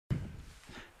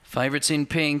Favourites in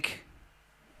pink.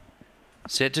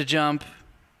 Set to jump.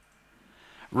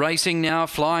 Racing now,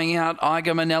 flying out,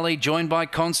 Iger Manelli, joined by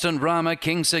Constant Rama,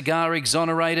 King Cigar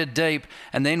exonerated deep,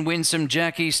 and then Winsome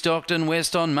Jackie, Stockton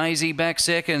West on Maisie back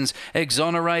seconds,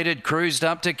 exonerated, cruised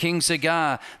up to King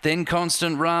Cigar, then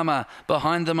Constant Rama,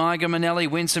 behind them Iger Manelli,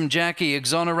 Winsome Jackie,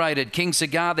 exonerated, King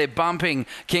Cigar, they're bumping,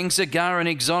 King Cigar and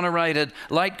exonerated,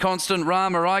 late Constant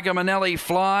Rama, Iger Manelli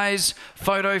flies,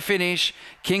 photo finish,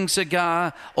 King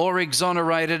Cigar or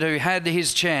exonerated who had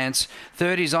his chance.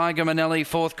 Third is Iger Manelli,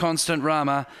 fourth Constant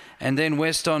Rama, and then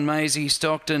West on Maisie,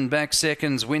 Stockton back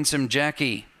seconds, Winsome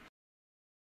Jackie.